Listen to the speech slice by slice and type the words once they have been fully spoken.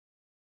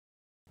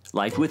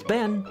Life with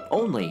Ben,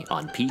 only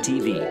on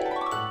PTV.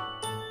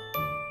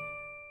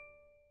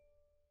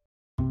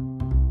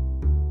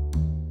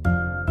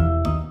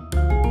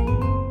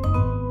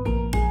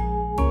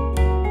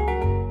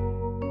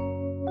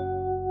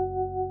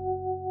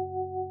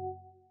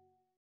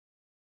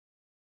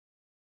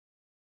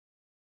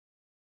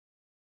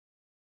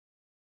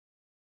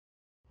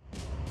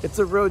 It's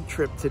a road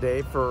trip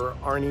today for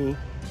Arnie,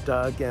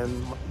 Doug,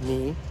 and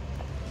me.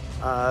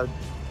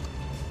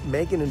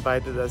 Megan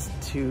invited us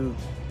to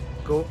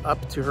go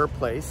up to her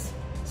place.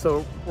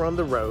 So we're on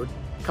the road,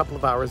 a couple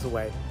of hours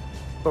away.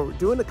 But we're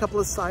doing a couple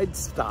of side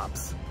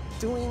stops.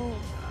 Doing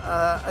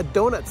a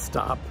donut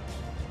stop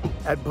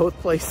at both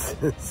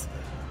places.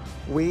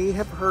 We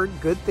have heard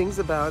good things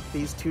about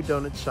these two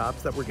donut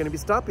shops that we're going to be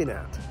stopping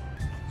at.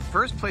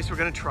 First place we're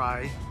going to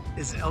try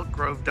is Elk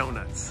Grove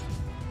Donuts.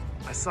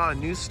 I saw a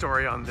news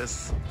story on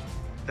this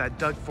that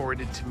Doug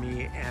forwarded to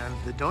me, and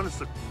the donuts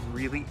look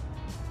really,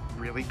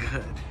 really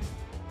good.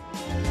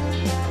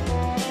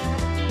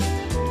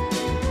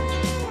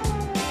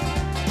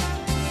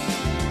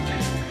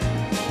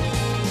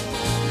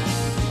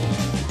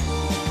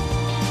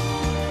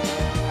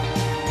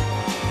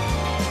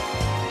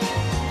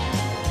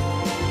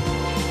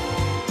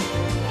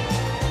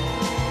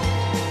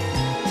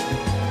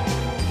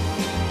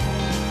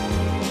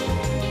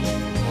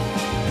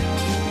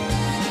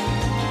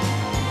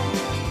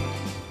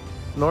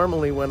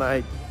 Normally when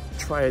I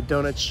try a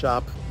donut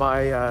shop,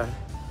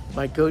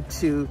 my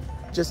go-to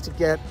just to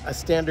get a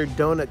standard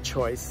donut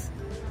choice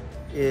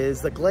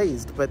is a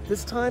glazed, but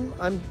this time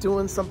I'm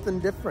doing something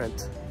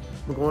different.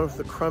 I'm going with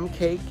the crumb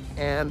cake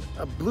and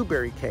a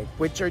blueberry cake,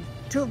 which are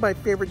two of my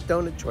favorite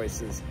donut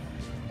choices.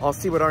 I'll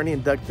see what Arnie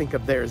and Doug think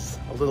of theirs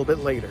a little bit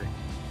later.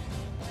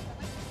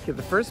 Okay,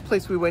 the first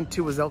place we went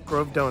to was Elk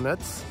Grove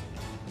Donuts,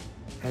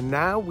 and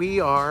now we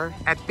are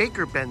at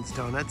Baker Ben's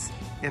Donuts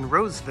in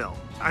Roseville.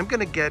 I'm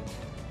gonna get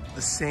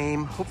the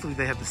same, hopefully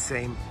they have the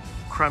same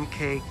crumb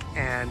cake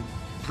and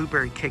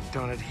blueberry cake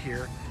donut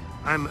here.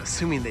 I'm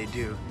assuming they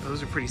do.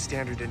 Those are pretty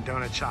standard in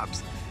donut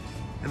shops.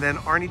 And then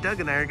Arnie, Doug,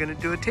 and I are gonna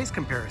do a taste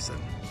comparison.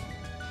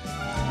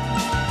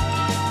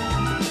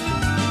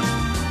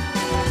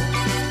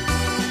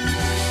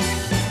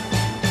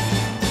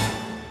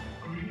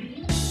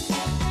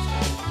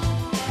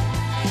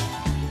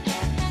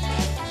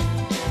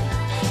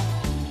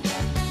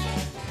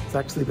 It's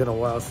actually been a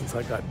while since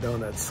I got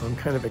donuts, so I'm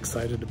kind of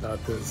excited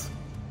about this.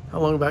 How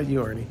long about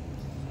you, Arnie?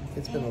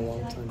 It's been a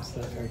long time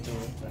since I've had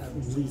donut,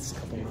 at least a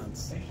couple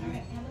months.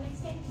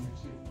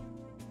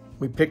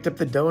 We picked up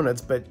the donuts,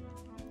 but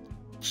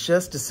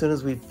just as soon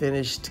as we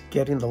finished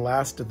getting the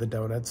last of the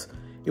donuts,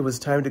 it was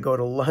time to go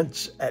to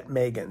lunch at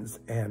Megan's,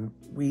 and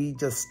we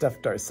just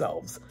stuffed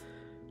ourselves.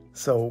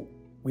 So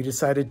we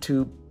decided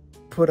to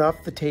put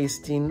off the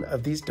tasting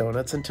of these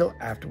donuts until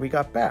after we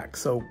got back.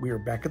 So we are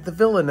back at the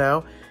villa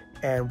now,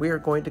 and we are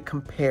going to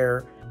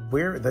compare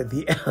where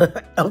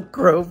the Elk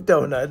Grove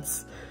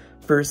Donuts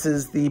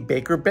versus the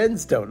Baker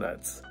Ben's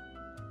Donuts.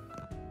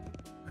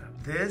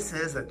 This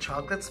is a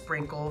chocolate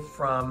sprinkle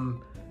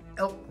from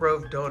Elk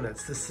Grove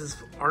Donuts. This is,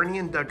 Arnie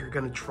and Doug are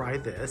gonna try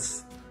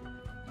this.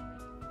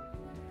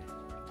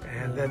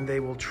 And then they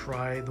will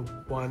try the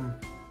one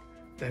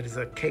that is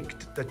a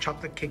cake, the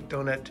chocolate cake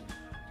donut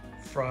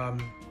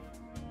from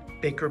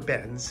Baker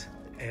Ben's.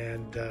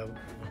 And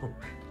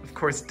of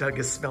course, Doug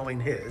is smelling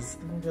his.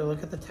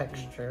 Look at the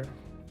texture.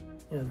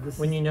 You know,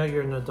 when you know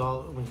you're an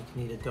adult, when you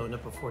can eat a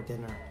donut before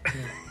dinner.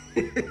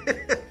 Yeah.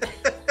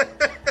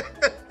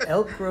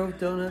 Elk Grove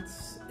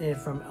Donuts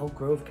from Elk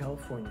Grove,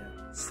 California.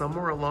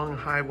 Somewhere along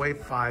Highway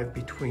 5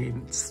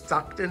 between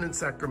Stockton and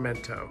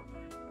Sacramento.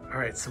 All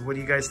right, so what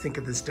do you guys think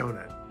of this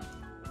donut?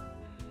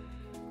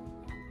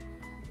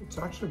 It's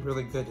actually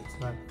really good.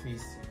 It's not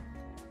greasy.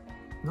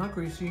 Not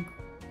greasy.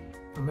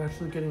 I'm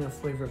actually getting a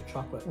flavor of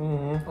chocolate.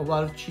 Mm-hmm. A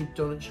lot of cheap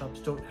donut shops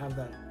don't have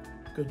that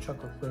good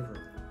chocolate flavor,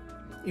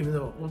 even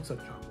though it looks like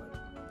chocolate.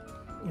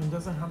 And it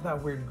doesn't have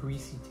that weird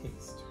greasy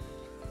taste.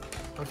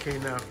 Okay,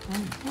 now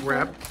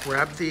grab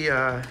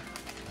the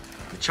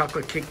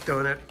chocolate cake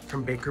donut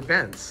from Baker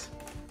Ben's.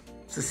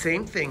 It's the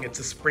same thing. It's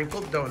a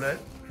sprinkled donut.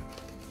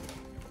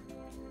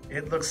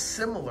 It looks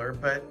similar,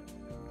 but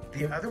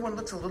the other one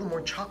looks a little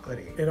more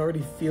chocolatey. It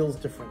already feels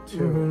different too.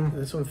 Mm-hmm.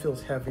 This one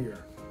feels heavier.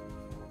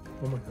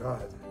 Oh my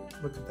God.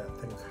 Look at that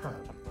thing, it's hot.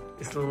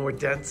 It's a little more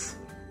dense.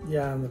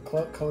 Yeah, and the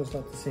color's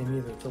not the same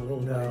either. It's a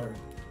little lighter.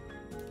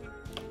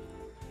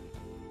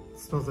 It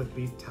smells like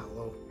beef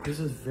tallow. This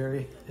is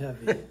very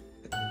heavy.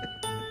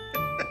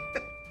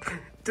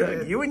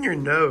 Doug, you and your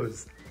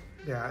nose.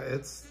 Yeah,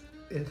 it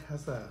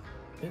has a...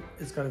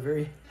 It's got a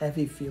very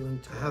heavy feeling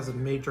to it. It has a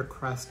major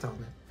crust on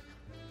it.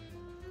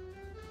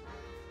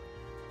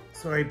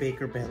 Sorry,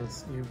 Baker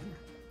Ben's.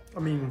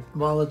 I mean,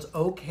 while it's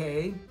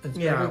okay, it's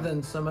better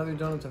than some other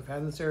donuts I've had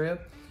in this area.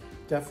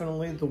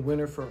 Definitely the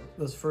winner for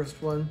this first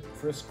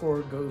score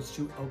goes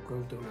to Elk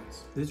Grove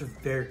Donuts. These are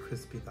very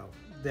crispy though.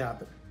 Yeah,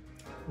 but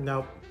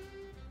nope.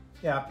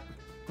 Yeah.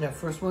 Yeah,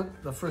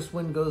 the first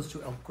win goes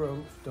to Elk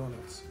Grove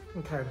Donuts.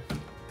 Okay.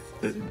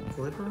 Is there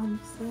glitter on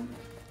this thing?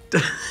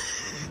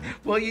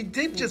 Well, you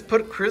did just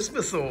put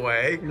Christmas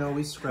away. No,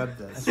 we scrubbed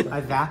this.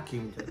 I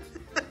vacuumed it.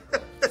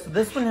 So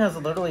this one has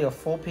literally a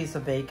full piece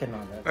of bacon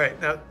on it. All right,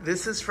 now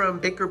this is from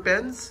Baker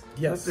Ben's.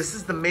 Yes. This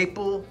is the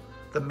maple.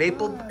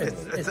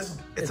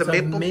 It's a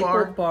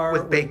maple bar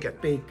with bacon.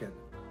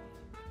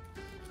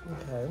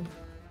 Okay.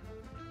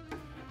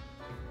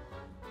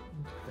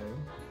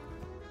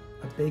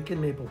 A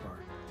bacon maple bar.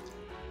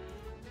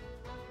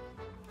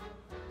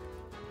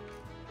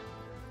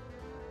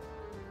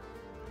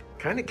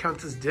 Kind of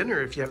counts as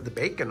dinner if you have the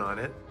bacon on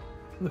it.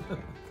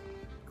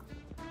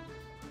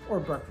 Or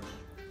breakfast.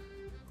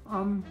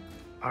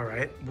 All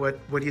right, what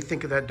do you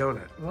think of that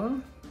donut?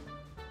 Well,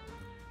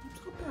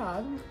 it's not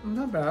bad.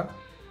 Not bad.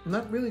 I'm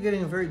not really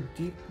getting a very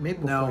deep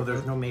maple flavor. No,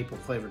 there's no maple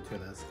flavor to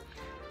this.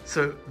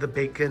 So the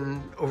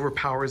bacon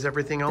overpowers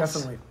everything else?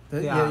 Definitely.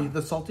 Yeah, the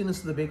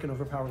saltiness of the bacon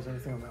overpowers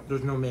everything on that one.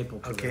 There's no maple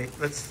to it. Okay,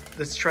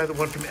 let's try the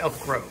one from Elk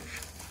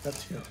Grove.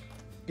 That's here.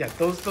 Yeah,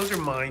 those are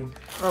mine.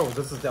 Oh,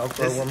 this is the Elk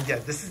Grove one? Yeah,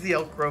 this is the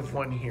Elk Grove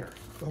one here.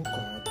 Oh,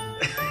 God.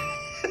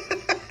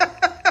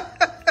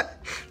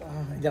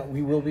 Yeah,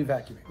 we will be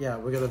vacuuming. Yeah,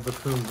 we're going to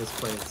vacuum this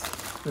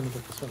place. Let me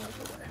get this one out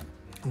of the way.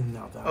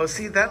 Now that. Oh,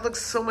 see, that looks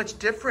so much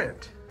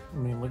different. I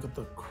mean, look at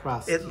the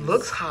crust. It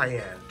looks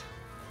high-end.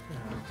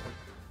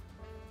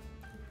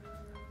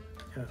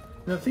 Yeah.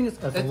 The thing is,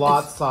 it's a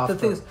lot softer. The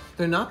thing is,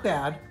 they're not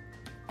bad.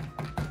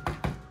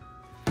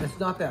 It's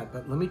not bad,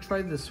 but let me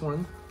try this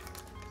one.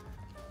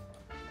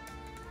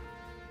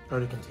 I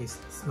already can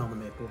smell the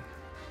maple.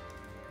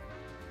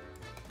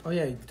 Oh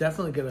yeah, you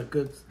definitely get a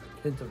good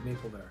hint of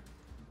maple there.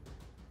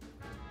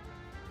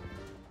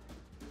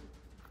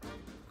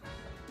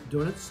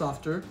 Donut's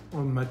softer,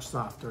 or much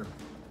softer.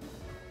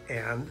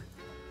 And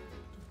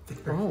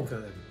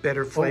good.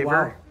 Better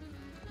flavor.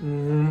 Oh,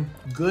 wow.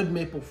 Good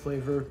maple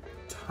flavor.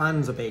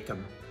 Tons of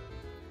bacon.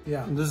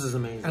 Yeah. And this is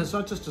amazing. And it's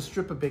not just a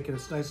strip of bacon,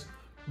 it's nice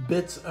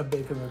bits of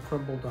bacon that are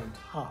crumbled on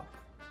top.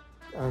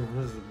 Oh,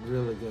 this is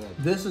really good.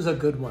 This is a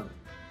good one.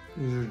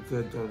 These are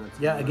good donuts.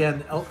 Yeah,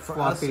 again, for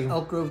us,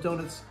 Elk Grove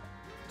Donuts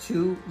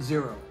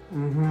 2-0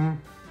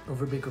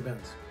 over Baker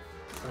Ben's.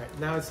 All right,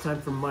 now it's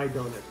time for my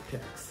donut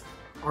picks.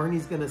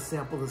 Arnie's gonna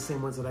sample the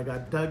same ones that I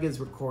got. Doug is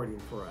recording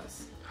for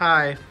us.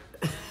 Hi.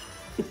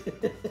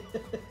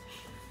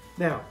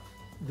 Now,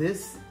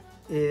 this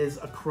is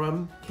a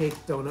crumb cake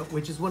donut,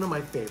 which is one of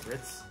my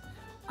favorites.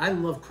 I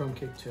love crumb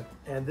cake too.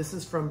 And this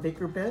is from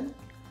Baker Ben.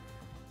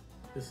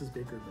 This is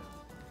Baker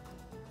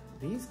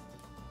Ben.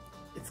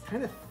 It's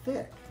kind of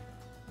thick.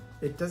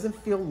 It doesn't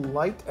feel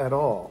light at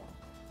all.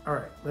 All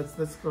right,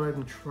 let's go ahead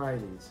and try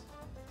these.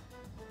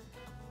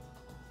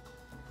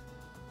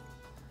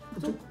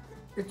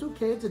 It's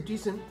okay. It's a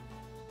decent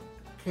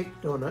cake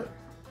donut.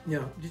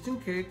 Yeah,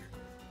 decent cake.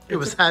 It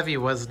was heavy,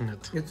 wasn't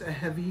it? It's a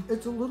heavy.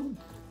 It's a little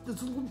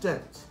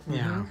dense.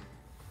 Yeah.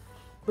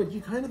 But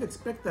you kind of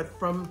expect that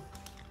from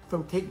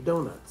cake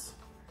donuts.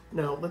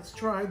 Now let's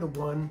try the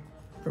one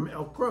from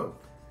Elk Grove.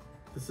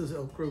 This is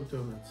Elk Grove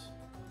Donuts.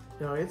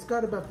 Now it's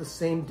got about the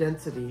same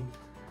density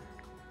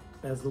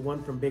as the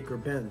one from Baker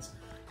Ben's,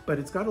 but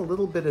it's got a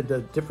little bit of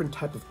a different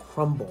type of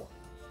crumble.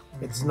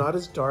 It's not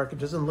as dark. It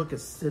doesn't look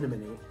as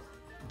cinnamony.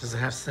 Does it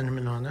have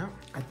cinnamon on it?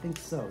 I think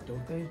so,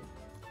 don't they?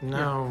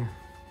 No. Yeah.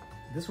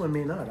 This one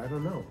may not. I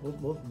don't know.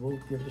 We'll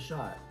give it a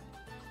shot.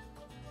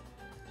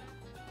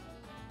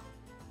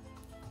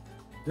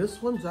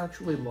 This one's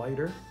actually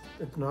lighter.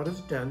 It's not as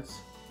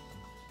dense.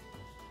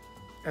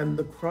 And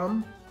the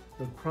crumble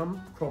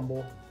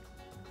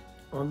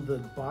on the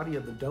body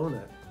of the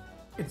donut,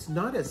 it's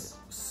not as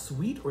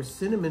sweet or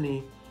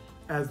cinnamony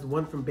as the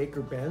one from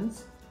Baker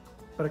Ben's,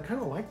 but I kind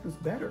of like this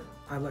better.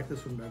 I like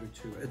this one better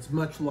too. It's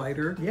much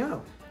lighter. Yeah.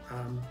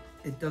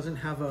 It doesn't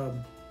have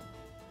a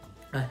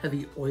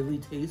heavy oily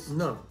taste.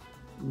 No.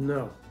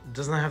 It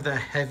doesn't have that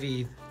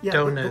heavy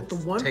donut the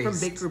one taste.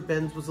 from Baker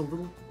Ben's was a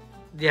little...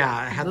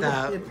 Yeah, it had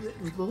that...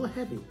 It was a little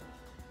heavy.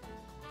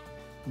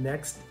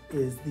 Next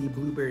is the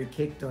blueberry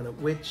cake donut,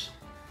 which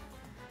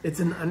it's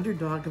an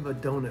underdog of a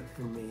donut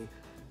for me,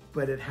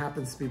 but it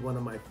happens to be one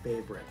of my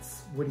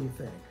favorites. What do you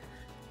think?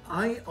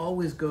 I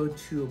always go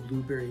to a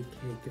blueberry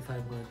cake. If I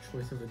want a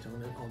choice of a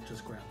donut, I'll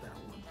just grab that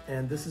one.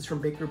 And this is from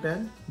Baker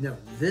Ben? No,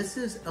 this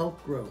is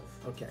Elk Grove.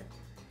 Okay.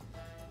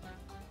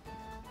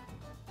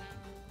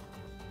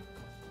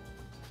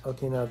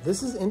 Okay, now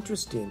this is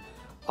interesting.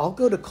 I'll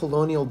go to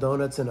Colonial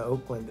Donuts in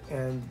Oakland,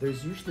 and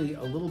there's usually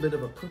a little bit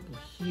of a purple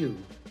hue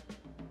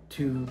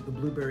to the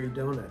blueberry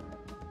donut.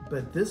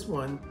 But this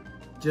one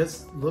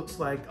just looks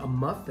like a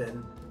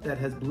muffin that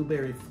has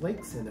blueberry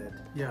flakes in it.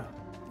 Yeah.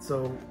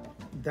 So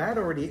that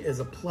already is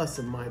a plus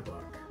in my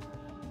book.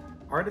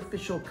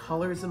 Artificial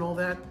colors and all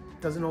that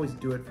doesn't always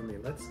do it for me.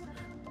 Let's...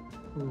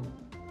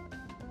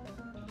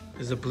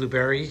 Is it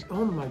blueberry?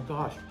 Oh my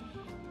gosh.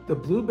 The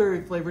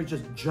blueberry flavor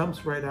just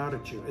jumps right out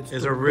at you.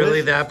 Is it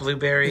really that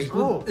blueberry?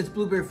 It's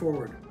blueberry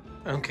forward.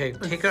 Okay,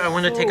 I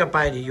want to take a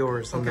bite of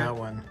yours on that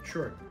one.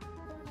 Sure.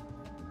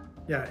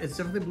 Yeah, it's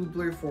definitely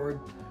blueberry forward.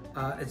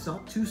 It's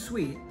not too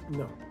sweet.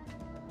 No.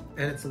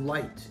 And it's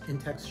light in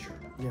texture.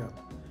 Yeah.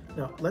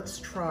 Now, let's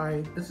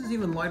try... This is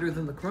even lighter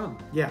than the crumb.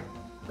 Yeah.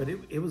 But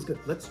it was good.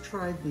 Let's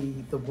try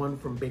the one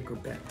from Baker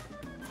Ben.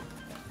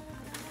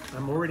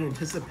 I'm already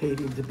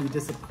anticipating to be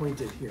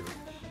disappointed here.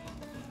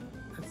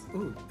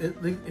 Ooh,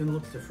 it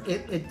looks different.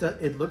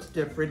 It looks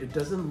different. It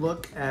doesn't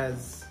look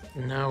as...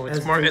 No,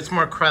 it's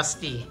more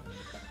crusty.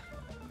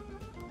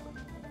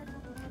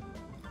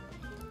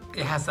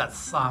 It has that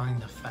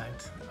sawing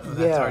effect. Oh,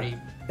 that's already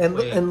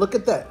and look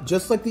at that.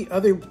 Just like the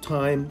other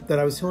time that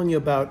I was telling you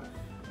about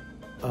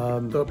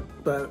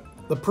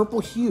the purple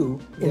hue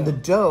in the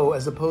dough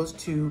as opposed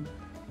to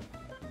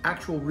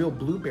actual real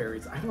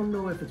blueberries. I don't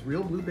know if it's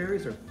real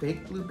blueberries or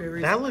fake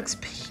blueberries. That looks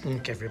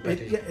pink,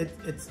 everybody.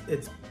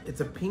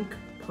 It's a pink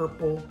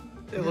purple.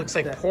 It looks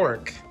like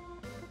pork.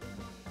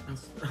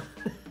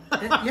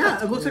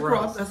 Yeah, it looks like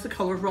raw. That's the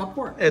color of raw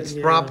pork. It's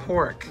raw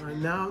pork.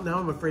 Now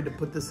I'm afraid to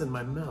put this in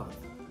my mouth.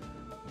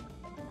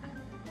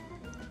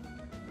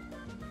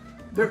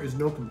 There is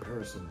no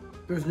comparison.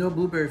 There's no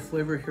blueberry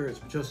flavor here. It's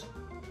just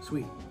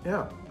sweet.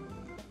 Yeah.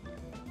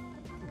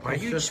 Why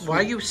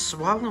are you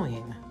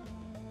swallowing?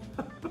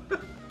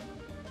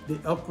 The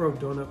Elk Grove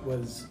donut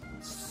was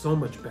so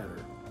much better.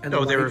 And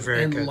they were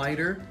very good. And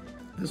lighter.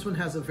 This one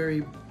has a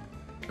very,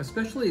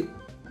 especially,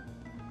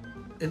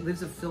 it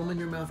leaves a film in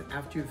your mouth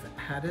after you've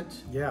had it.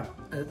 Yeah.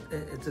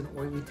 It's an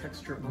oily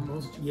texture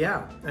almost.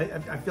 Yeah.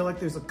 I feel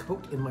like there's a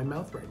coat in my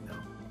mouth right now.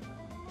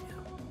 Yeah.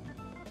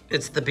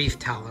 It's the beef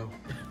tallow.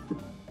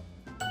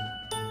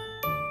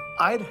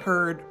 I'd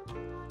heard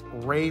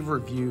rave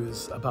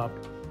reviews about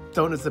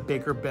donuts at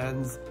Baker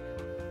Ben's,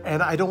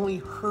 and I'd only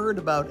heard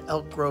about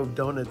Elk Grove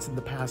Donuts in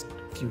the past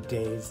few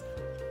days.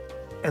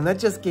 And that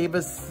just gave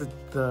us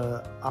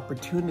the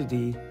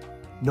opportunity,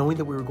 knowing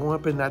that we were going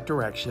up in that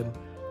direction,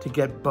 to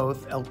get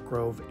both Elk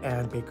Grove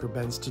and Baker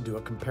Ben's to do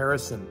a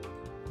comparison.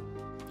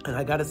 And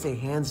I gotta say,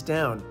 hands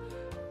down,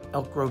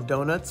 Elk Grove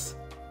Donuts,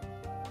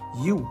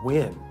 you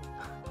win.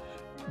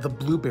 The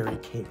blueberry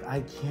cake. I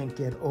can't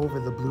get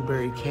over the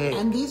blueberry cake.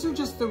 And these are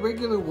just the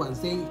regular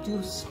ones. They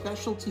do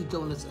specialty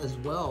donuts as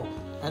well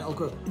at Elk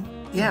Grove.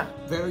 Yeah.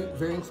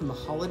 Varying from the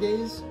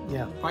holidays.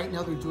 Yeah. Right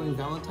now they're doing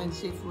Valentine's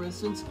Day, for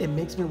instance. It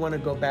makes me want to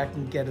go back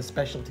and get a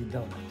specialty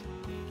donut.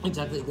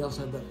 Exactly. They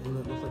also have that one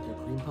that looked like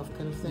a cream puff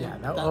kind of thing. Yeah.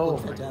 That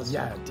looked fantastic.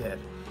 Yeah, it did.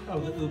 Oh,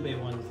 the ube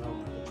ones,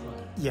 I'll try.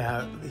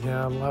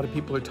 Yeah. A lot of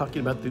people are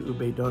talking about the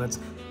ube donuts.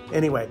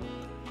 Anyway,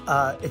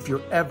 if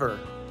you're ever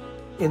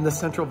in the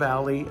Central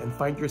Valley and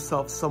find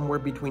yourself somewhere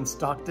between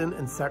Stockton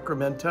and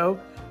Sacramento,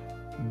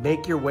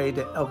 make your way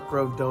to Elk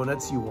Grove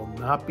Donuts. You will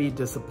not be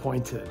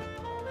disappointed.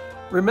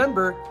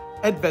 Remember,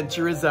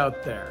 adventure is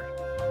out there.